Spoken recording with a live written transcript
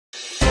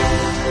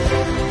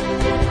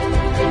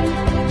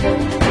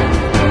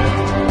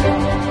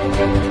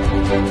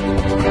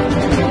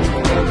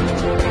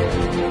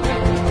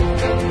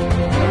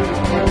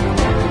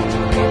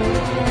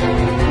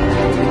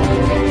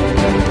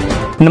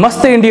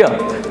Namaste India.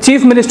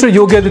 Chief Minister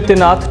Yogi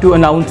Adityanath to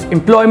announce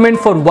employment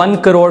for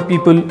 1 crore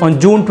people on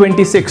June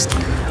 26th.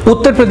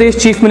 Uttar Pradesh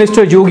Chief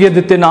Minister Yogi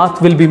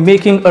Adityanath will be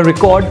making a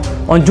record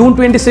on June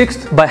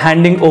 26th by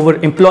handing over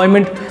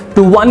employment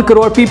to 1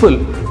 crore people.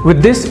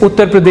 With this,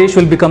 Uttar Pradesh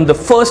will become the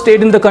first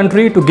state in the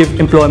country to give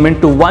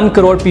employment to 1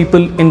 crore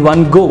people in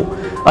one go.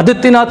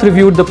 Adityanath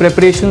reviewed the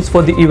preparations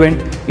for the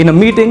event in a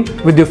meeting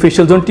with the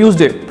officials on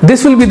Tuesday.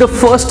 This will be the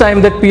first time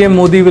that PM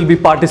Modi will be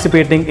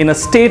participating in a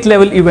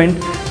state-level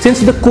event since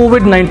the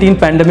COVID-19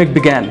 pandemic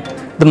began.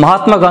 The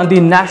Mahatma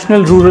Gandhi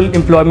National Rural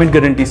Employment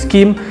Guarantee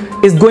Scheme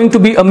is going to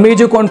be a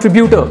major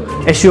contributor,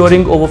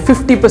 assuring over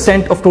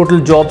 50% of total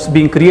jobs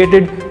being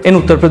created in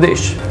Uttar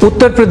Pradesh.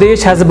 Uttar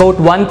Pradesh has about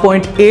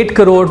 1.8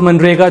 crore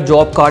Manrega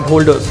job card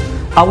holders.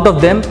 Out of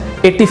them,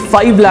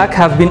 85 lakh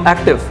have been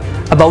active.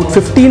 About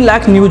 15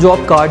 lakh new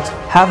job cards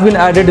have been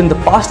added in the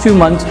past few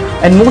months,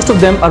 and most of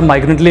them are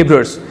migrant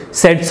laborers,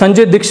 said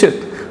Sanjay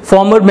Dikshit,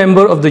 former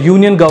member of the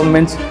Union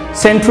Government's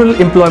Central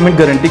Employment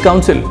Guarantee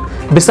Council.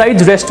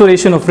 Besides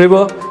restoration of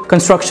river,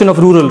 construction of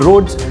rural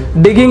roads,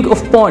 digging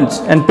of ponds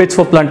and pits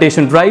for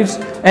plantation drives,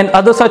 and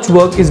other such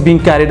work is being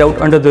carried out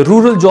under the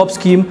Rural Job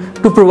Scheme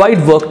to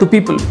provide work to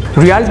people.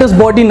 Realtors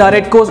body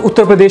NAREDCO's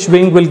Uttar Pradesh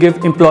wing will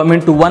give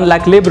employment to 1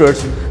 lakh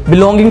laborers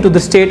belonging to the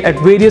state at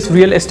various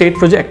real estate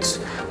projects.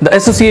 The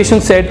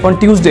association said on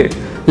Tuesday.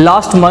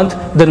 Last month,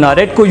 the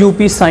NAREDCO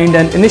UP signed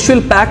an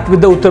initial pact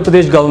with the Uttar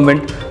Pradesh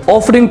government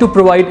offering to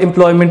provide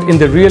employment in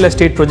the real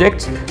estate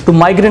projects to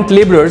migrant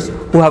laborers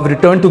who have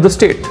returned to the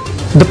state.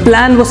 The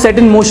plan was set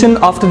in motion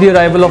after the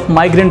arrival of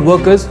migrant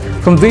workers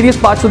from various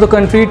parts of the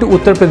country to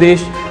Uttar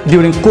Pradesh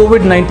during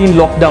COVID-19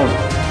 lockdown.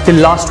 Till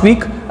last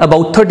week,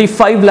 about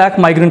 35 lakh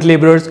migrant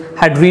laborers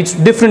had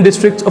reached different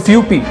districts of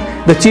UP.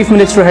 The Chief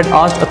Minister had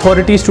asked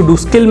authorities to do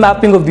skill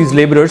mapping of these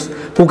laborers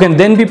who can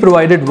then be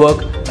provided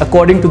work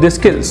according to their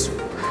skills.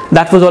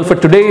 That was all for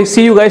today.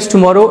 See you guys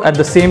tomorrow at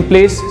the same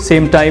place,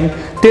 same time.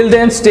 Till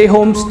then, stay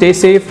home, stay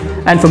safe,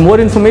 and for more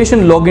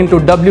information, log in to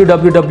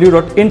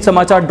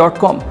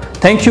www.insamachar.com.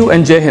 Thank you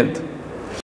and Jai Hind.